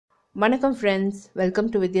வணக்கம் friends, welcome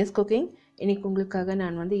to Vidya's cooking. இன்றைக்கி உங்களுக்காக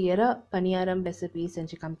நான் எரா பனியாரம் ரெசிபி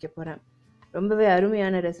செஞ்சு காமிக்க போகிறேன். ரொம்பவே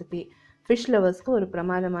அருமையான ரெசிபி. ஃபிஷ் லவர்ஸ்க்கு ஒரு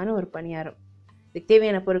பிரமாதமான ஒரு பனியாரம். இதுக்கு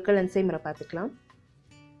தேவையான பொருட்கள் அண்ட் செய்முறை பார்த்துக்கலாம்.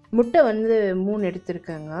 முட்டை 3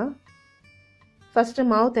 எடுத்துருக்கேங்க. ஃபஸ்ட்டு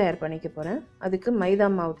மாவு தயார் பண்ணிக்க போகிறேன். அதுக்கு மைதா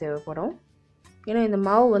மாவு தேவைப்படும். ஏன்னா இந்த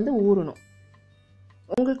மாவு ஊறணும்.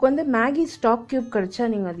 உங்களுக்கு மேகி ஸ்டாக் க்யூப் கிடச்சா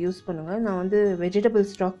நீங்கள் அது யூஸ் பண்ணுங்கள். நான் வெஜிடபிள்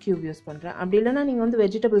ஸ்டாக் க்யூப் யூஸ் பண்ணுறேன். அப்படி இல்லைனா நீங்கள்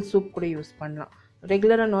வெஜிடபிள் சூப் கூட யூஸ் பண்ணலாம்.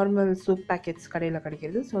 ரெகுலராக நார்மல் சூப் பேக்கெட்ஸ் கடையில்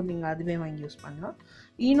கிடைக்கிறது. ஸோ நீங்கள் அதுவே வாங்கி யூஸ் பண்ணலாம்.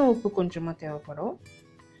 ஈனோ உப்பு கொஞ்சமாக தேவைப்படும்.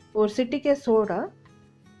 ஒரு சிட்டிக்கே சோடா,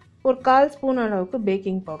 ஒரு 1/4 ஸ்பூன் அளவுக்கு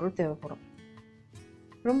பேக்கிங் பவுடர் தேவைப்படும்.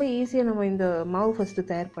 ரொம்ப ஈஸியாக நம்ம இந்த மாவு ஃபஸ்ட்டு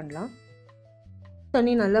தயார் பண்ணலாம்.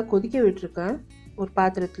 தண்ணி நல்லா கொதிக்க விட்டுருக்கேன் ஒரு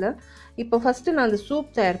பாத்திரத்தில். இப்போ ஃபஸ்ட்டு நான் அந்த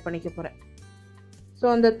சூப் தயார் பண்ணிக்க போகிறேன். ஸோ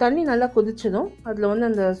அந்த தண்ணி நல்லா கொதிச்சதும் அதில்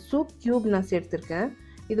அந்த சூப் க்யூப் நான் சேர்த்துருக்கேன்.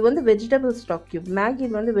 இது vegetable stock cube. Maggi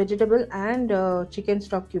vegetable and chicken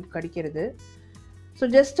stock cube கிடைக்கிறது. ஸோ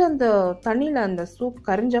ஜஸ்ட் அந்த தண்ணியில் அந்த சூப்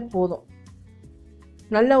கரைஞ்சால் போதும்.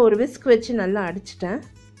 நல்லா ஒரு விஸ்க் வச்சு நல்லா அடிச்சிட்டேன்.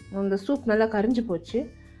 அந்த சூப் நல்லா கரைஞ்சி போச்சு.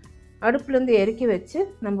 அடுப்புலேருந்து இறக்கி வச்சு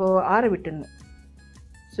நம்ம ஆற விட்டுடணும்.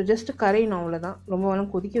 ஸோ ஜஸ்ட்டு கரையணும், அவ்வளோதான்.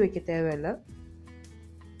 ரொம்ப கொதிக்க வைக்க தேவையில்லை.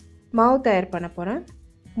 மாவு தயார் பண்ண போகிறேன்.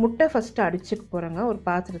 முட்டை ஃபஸ்ட்டு அடிச்சுக்க போகிறேங்க ஒரு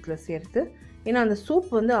பாத்திரத்தில் சேர்த்து. ஏன்னா அந்த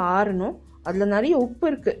சூப் ஆறணும். அதில் நிறைய உப்பு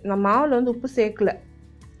இருக்குது. நான் மாவில் உப்பு சேர்க்கலை.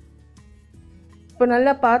 இப்போ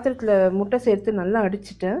நல்லா பாத்திரத்தில் முட்டை சேர்த்து நல்லா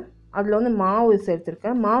அடிச்சிட்டேன். அதில் மாவு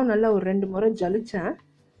சேர்த்துருக்கேன். மாவு நல்லா ஒரு 2 முறை ஜலிச்சேன்.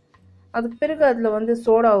 அதுக்கு பிறகு அதில்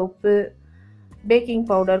சோடா உப்பு, பேக்கிங்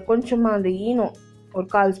பவுடர், கொஞ்சமாக அந்த ஈனோ ஒரு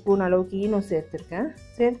 1/4 ஸ்பூன் அளவுக்கு ஈனோ சேர்த்துருக்கேன்.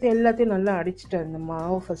 சேர்த்து எல்லாத்தையும் நல்லா அடிச்சிட்டேன். இந்த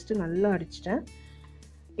மாவு ஃபஸ்ட்டு நல்லா அடிச்சிட்டேன்.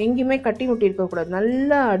 எங்கேயுமே கட்டி முட்டி இருக்கக்கூடாது.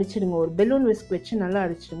 நல்லா அடிச்சிடுங்க. ஒரு பெலூன் விஸ்க் வச்சு நல்லா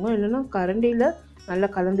அடிச்சிடுங்க. இல்லைன்னா கரண்டியில் நல்லா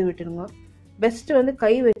கலந்து விட்டுடுங்க. பெஸ்ட்டு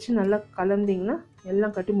கை வச்சு நல்லா கலந்திங்கன்னா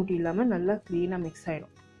எல்லாம் கட்டி முட்டி இல்லாமல் நல்லா க்ளீனாக மிக்ஸ்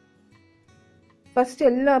ஆகிடும். ஃபஸ்ட்டு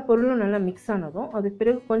எல்லா பொருளும் நல்லா மிக்ஸ் ஆனதும் அதுக்கு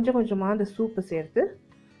பிறகு கொஞ்சம் கொஞ்சமாக அந்த சூப்பை சேர்த்து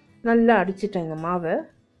நல்லா அடிச்சிட்டேன் இந்த மாவை.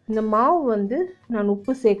 இந்த மாவு நான்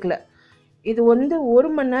உப்பு சேர்க்கலை. இது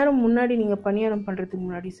 1 மணி நேரம் முன்னாடி நீங்கள் பணியாரம் பண்ணுறதுக்கு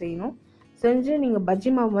முன்னாடி செய்யணும். செஞ்சு நீங்கள்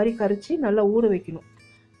பஜ்ஜி மாவு மாதிரி கரைச்சி நல்லா ஊற வைக்கணும்.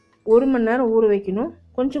 1 மணி நேரம் ஊற வைக்கணும்.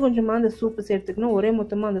 கொஞ்சம் கொஞ்சமாக அந்த சூப்பு சேர்த்துக்கணும். ஒரே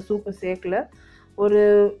மொத்தமாக அந்த சூப்பை சேர்க்கல. ஒரு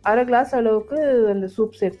அரை கிளாஸ் அளவுக்கு அந்த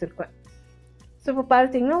சூப் சேர்த்துருப்பேன். ஸோ இப்போ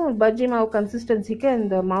பார்த்தீங்கன்னா ஒரு பஜ்ஜி மாவு கன்சிஸ்டன்சிக்கு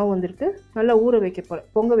அந்த மாவு வந்திருக்கு. நல்லா ஊற வைக்க போகிறேன்,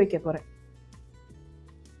 பொங்க வைக்க போகிறேன்.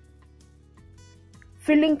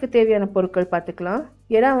 ஃபில்லிங்க்கு தேவையான பொருட்கள் பார்த்துக்கலாம்.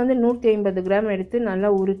 எறா 150 கிராம் எடுத்து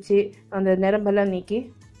நல்லா உரித்து அந்த நிரம்பெல்லாம் நீக்கி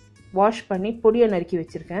வாஷ் பண்ணி பொடியாக நறுக்கி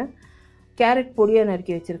வச்சுருக்கேன். கேரட் பொடியாக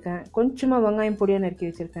நறுக்கி வச்சுருக்கேன். கொஞ்சமாக வெங்காயம் பொடியாக நறுக்கி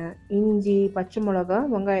வச்சுருக்கேன். இஞ்சி, பச்சை மிளகா,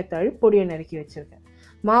 வெங்காயத்தாள் பொடியாக நறுக்கி வச்சுருக்கேன்.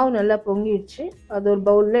 மாவு நல்லா பொங்கிடுச்சு. அது ஒரு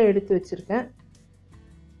பவுலில் எடுத்து வச்சுருக்கேன்.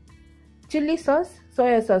 சில்லி சாஸ்,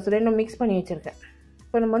 சோயா சாஸ் ரெண்டும் மிக்ஸ் பண்ணி வச்சுருக்கேன்.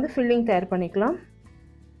 இப்போ நம்ம ஃபில்லிங் தயார் பண்ணிக்கலாம்.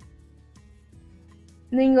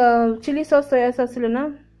 நீங்கள் சில்லி சாஸ், சோயா சாஸ் இல்லைன்னா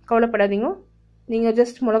கவலைப்படாதீங்க. நீங்கள்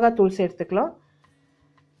ஜஸ்ட் மிளகாத்தூள் சேர்த்துக்கலாம்.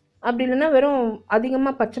 அப்படி இல்லைன்னா வெறும்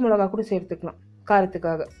அதிகமாக பச்சை மிளகா கூட சேர்த்துக்கலாம்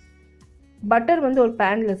காரத்துக்காக. பட்டர் ஒரு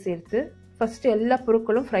பேனில் சேர்த்து ஃபஸ்ட்டு எல்லா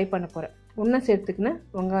பொருட்களும் ஃப்ரை பண்ண போகிறேன். ஒன்றா சேர்த்துக்கினேன்.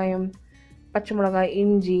 வெங்காயம், பச்சை மிளகாய்,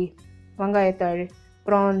 இஞ்சி, வெங்காயத்தாள்,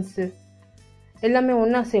 ப்ரான்ஸு எல்லாமே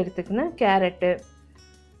ஒன்றா சேர்த்துக்கினேன். கேரட்டு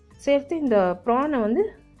சேர்த்து இந்த ப்ரானை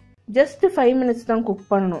ஜஸ்ட்டு 5 மினிட்ஸ் தான் குக்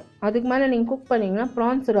பண்ணணும். அதுக்கு மேலே நீங்கள் குக் பண்ணிங்கன்னா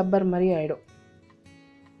ப்ரான்ஸ் ரப்பர் மாதிரி ஆகிடும்.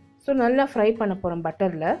 ஸோ நல்லா ஃப்ரை பண்ண போகிறோம்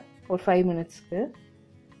பட்டரில் ஒரு 5 மினிட்ஸ்க்கு.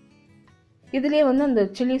 இதுலேயே அந்த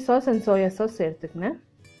chilli sauce and soya sauce சேர்த்துக்கினேன்.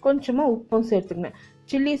 கொஞ்சமாக உப்பும் சேர்த்துக்கினேன்.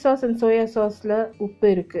 சில்லி சாஸ் அண்ட் சோயா சாஸில் உப்பு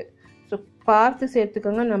இருக்குது. ஸோ பார்த்து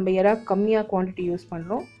சேர்த்துக்கோங்க. நம்ம எறா கம்மியாக குவான்டிட்டி யூஸ்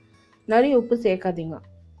பண்ணுறோம். நிறைய உப்பு சேர்க்காதீங்க.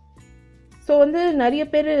 ஸோ நிறைய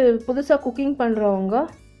பேர் புதுசாக குக்கிங் பண்ணுறவங்க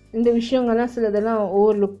இந்த விஷயங்கள்லாம் சிலதெல்லாம்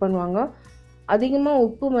ஓவர்லுக் பண்ணுவாங்க. அதிகமாக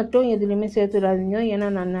உப்பு மட்டும் எதுலேயுமே சேர்த்துடாதீங்க. ஏன்னா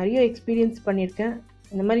நான் நிறைய எக்ஸ்பீரியன்ஸ் பண்ணியிருக்கேன்.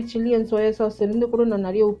 இந்த மாதிரி சில்லி அண்ட் சோயா சாஸ் இருந்து கூட நான்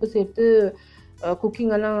நிறைய உப்பு சேர்த்து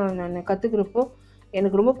குக்கிங்கெல்லாம் நான் கற்றுக்கிறப்போ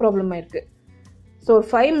எனக்கு ரொம்ப ப்ராப்ளம் ஆயிருக்கு. ஸோ ஒரு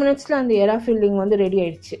 5 மினிட்ஸில் அந்த எறா ஃபில்லிங் ரெடி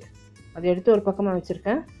ஆயிடுச்சு. அதை எடுத்து ஒரு பக்கமாக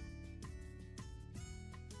வச்சுருக்கேன்.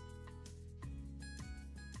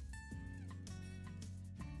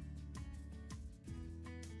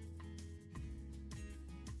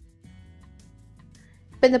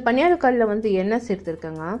 இப்போ இந்த பனியாரக்கல்லில் எண்ணெய்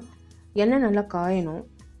சேர்த்துருக்கேங்க. எண்ணெய் நல்லா காயணும்.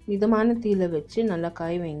 மிதமான தீயில வச்சு நல்லா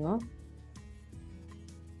காய வைங்க.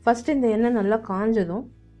 ஃபஸ்ட்டு இந்த எண்ணெய் நல்லா காஞ்சதும்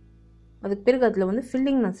அதுக்கு பிறகு அதில்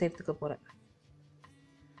ஃபில்லிங் நான் சேர்த்துக்க போகிறேன்.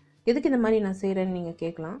 எதுக்கு இந்த மாதிரி நான் செய்கிறேன்னு நீங்கள்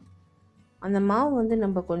கேட்கலாம். அந்த மாவு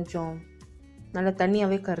நம்ம கொஞ்சம் நல்லா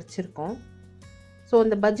தண்ணியாகவே கரைச்சிருக்கோம். ஸோ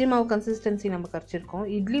அந்த பஜ்ஜி மாவு கன்சிஸ்டன்சி நம்ம கரைச்சிருக்கோம்.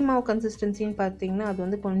 இட்லி மாவு கன்சிஸ்டன்சின்னு பார்த்தீங்கன்னா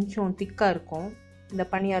அது கொஞ்சம் திக்காக இருக்கும். இந்த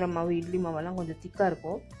பணியாரம் மாவு இட்லி மாவெல்லாம் கொஞ்சம் திக்காக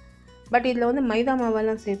இருக்கும். பட் இதில் வந்து மைதா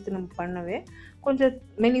மாவெல்லாம் சேர்த்து நம்ம பண்ணவே கொஞ்சம்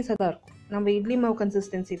மெலிசாக தான் இருக்கும். நம்ம இட்லி மாவு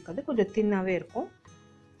கன்சிஸ்டன்சி இருக்காது, கொஞ்சம் தின்னாகவே இருக்கும்.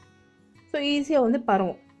 ஸோ ஈஸியாக வந்து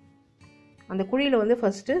பரவும். அந்த குழியில் வந்து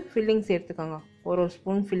ஃபஸ்ட்டு ஃபில்லிங் சேர்த்துக்கோங்க. ஒரு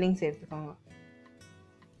ஸ்பூன் ஃபில்லிங் சேர்த்துக்கோங்க.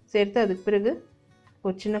 சேர்த்து அதுக்கு பிறகு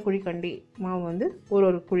ஒரு சின்ன குழி கண்டி மாவு வந்து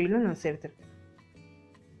ஒரு குழியில் நான் சேர்த்துருக்கேன்.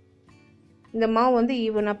 இந்த மாவு வந்து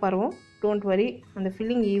ஈவனாக பரவும். டோன்ட் வரி, அந்த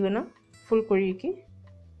ஃபில்லிங் ஈவனாக ஃபுல் குழிக்கு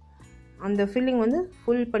அந்த ஃபில்லிங் வந்து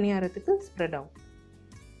ஃபுல் பணியாரத்துக்கு ஸ்ப்ரெட் ஆகும்.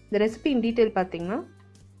 இந்த ரெசிபி இன் டீட்டெயில் பார்த்தீங்கன்னா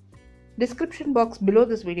description box below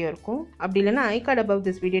this video இருக்கும். அப்படி இல்லைன்னா ஐ கார்டு அபவ்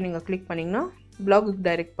திஸ் வீடியோ நீங்கள் கிளிக் பண்ணிங்கன்னா பிளாகுக்கு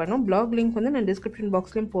டைரெக்ட் பண்ணும். பிளாக் லிங்க் வந்து நான் டிஸ்கிரிப்ஷன்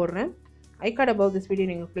பாக்ஸ்லேயும் போடுறேன். ஐ கார்டு அபவ் திஸ் வீடியோ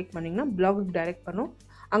நீங்கள் கிளிக் பண்ணிங்கன்னா பிளாகுக்கு டைரெக்ட் பண்ணும்.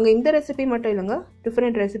 அங்கே இந்த ரெசிபி மட்டும் இல்லைங்க,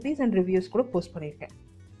 டிஃப்ரெண்ட் ரெசிபிஸ் அண்ட் ரிவ்யூஸ் கூட போஸ்ட் பண்ணியிருக்கேன்.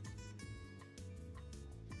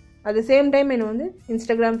 அட் த சேம் டைம் என்னை வந்து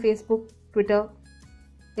இன்ஸ்டாகிராம், ஃபேஸ்புக், ட்விட்டர்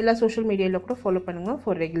எல்லா சோஷியல் மீடியாவில் கூட ஃபாலோ பண்ணுங்கள்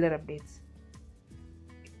ஃபார் ரெகுலர் அப்டேட்ஸ்.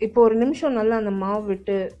 இப்போ ஒரு நிமிஷம் நல்லா அந்த மாவு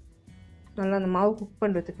விட்டு நல்லா அந்த மாவு குக்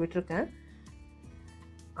பண்ணுறதுக்கு விட்டுருக்கேன்.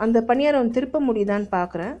 அந்த பணியாரம் திருப்ப முடியுதான்னு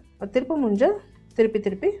பார்க்குறேன். அது திருப்ப முடிஞ்சால்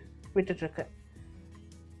திருப்பி விட்டுட்ருக்கேன்.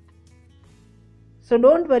 ஸோ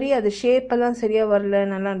டோன்ட் வரி, அது ஷேப்பெல்லாம் சரியாக வரல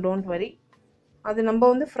நல்லா டோன்ட் வரி. அது நம்ம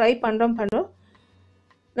வந்து ஃப்ரை பண்ணுறோம்.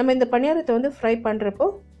 நம்ம இந்த பணியாரத்தை வந்து ஃப்ரை பண்ணுறப்போ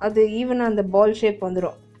அது ஈவனாக அந்த பால் ஷேப்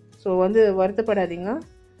வந்துடும். ஸோ வந்து வருத்தப்படாதீங்க.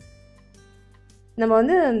 நம்ம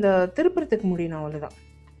வந்து அந்த திருப்புறத்துக்கு முடியணும், அவ்வளோதான்.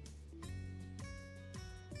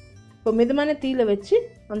 இப்போ மிதமான தீயில் வச்சு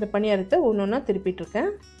அந்த பணியாரத்தை ஒன்று ஒன்றா திருப்பிட்டுருக்கேன்.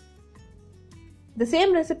 இந்த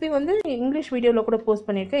சேம் ரெசிபி வந்து இங்கிலீஷ் வீடியோவில் கூட போஸ்ட்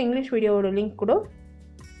பண்ணியிருக்கேன். இங்கிலீஷ் வீடியோவோட லிங்க் கூட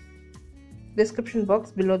description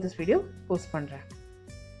box below this video post பண்ணுறேன்.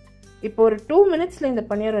 இப்போ ஒரு 2 மினிட்ஸில் இந்த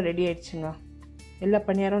பணியாரம் ரெடி ஆயிடுச்சுங்க. எல்லா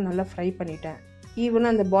பணியாரம் நல்லா ஃப்ரை பண்ணிட்டேன்.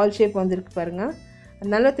 ஈவனாக அந்த பால் ஷேப் வந்துருக்கு பாருங்கள்.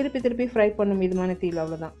 நல்லா திருப்பி ஃப்ரை பண்ணும் மிதமான தீயில்,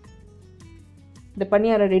 அவ்வளோதான். இந்த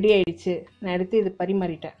பணியாரம் ரெடி ஆயிடுச்சு. நான் எடுத்து இது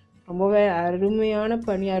பரிமாறிட்டேன். ரொம்பவே அருமையான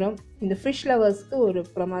பணியாரம். இந்த ஃபிஷ் லவர்ஸ்க்கு ஒரு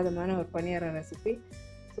பிரமாதமான ஒரு பணியாரம் ரெசிபி.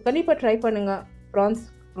 ஸோ கண்டிப்பாக ட்ரை பண்ணுங்கள். ப்ரான்ஸ்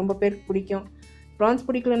ரொம்ப பேருக்கு பிடிக்கும். ப்ரான்ஸ்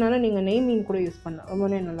பிடிக்கலனாலும் நீங்கள் நெய் மீன் கூட யூஸ் பண்ணலாம்,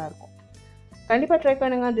 ரொம்பவே நல்லாயிருக்கும். கண்டிப்பாக ட்ரை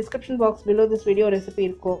பண்ணுங்கள். Description box below this video recipe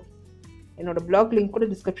இருக்கும். என்னோடய பிளாக் லிங்க் கூட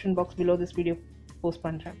description box below this video post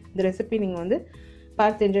பண்ணுறேன். இந்த ரெசிபி நீங்கள் வந்து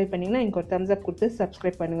பார்த்து என்ஜாய் பண்ணிங்கன்னா எனக்கு ஒரு தம்ஸ் அப் கொடுத்து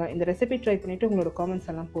சப்ஸ்கிரைப் பண்ணுங்கள். இந்த ரெசிபி ட்ரை பண்ணிவிட்டு உங்களோட காமெண்ட்ஸ்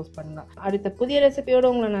எல்லாம் போஸ்ட் பண்ணுங்கள். அடுத்த புதிய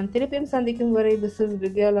ரெசிபியோடு உங்களை நான் திருப்பியும் சந்திக்கும் வரை, this is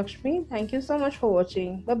Vidya Lakshmi. Thank you so much for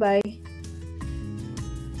வாட்சிங். பை.